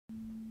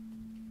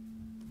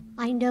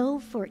I know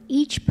for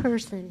each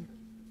person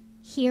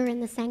here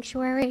in the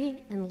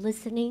sanctuary and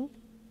listening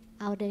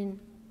out in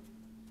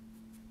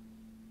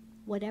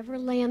whatever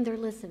land they're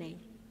listening,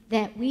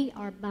 that we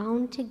are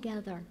bound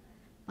together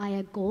by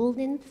a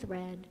golden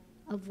thread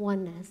of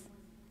oneness,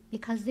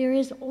 because there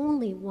is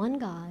only one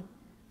God,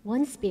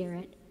 one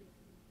Spirit,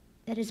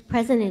 that is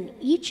present in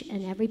each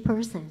and every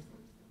person.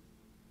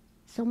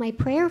 So my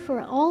prayer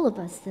for all of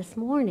us this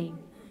morning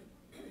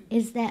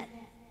is that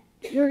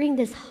during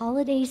this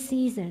holiday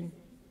season,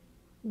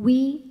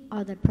 we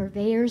are the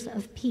purveyors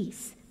of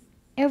peace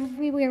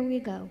everywhere we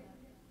go,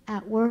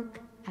 at work,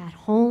 at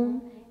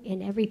home,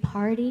 in every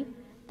party,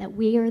 that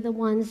we are the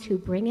ones who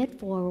bring it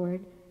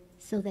forward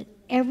so that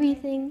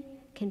everything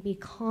can be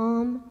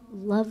calm,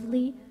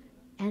 lovely,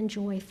 and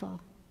joyful.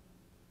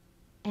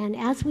 And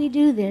as we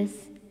do this,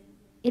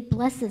 it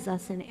blesses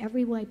us in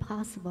every way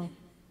possible.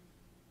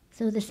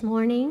 So this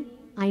morning,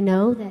 I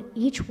know that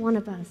each one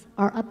of us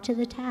are up to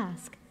the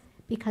task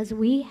because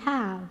we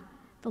have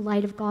the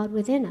light of God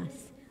within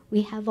us.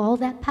 We have all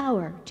that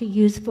power to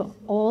use for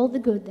all the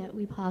good that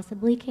we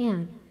possibly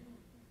can.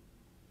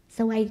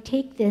 So I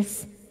take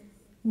this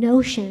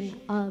notion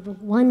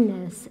of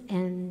oneness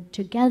and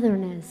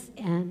togetherness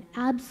and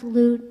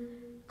absolute,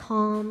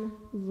 calm,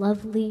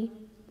 lovely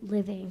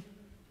living,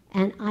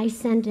 and I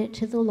send it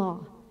to the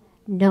law,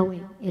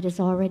 knowing it is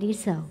already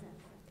so.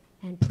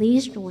 And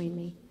please join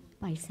me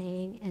by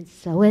saying, and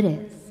so it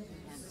is.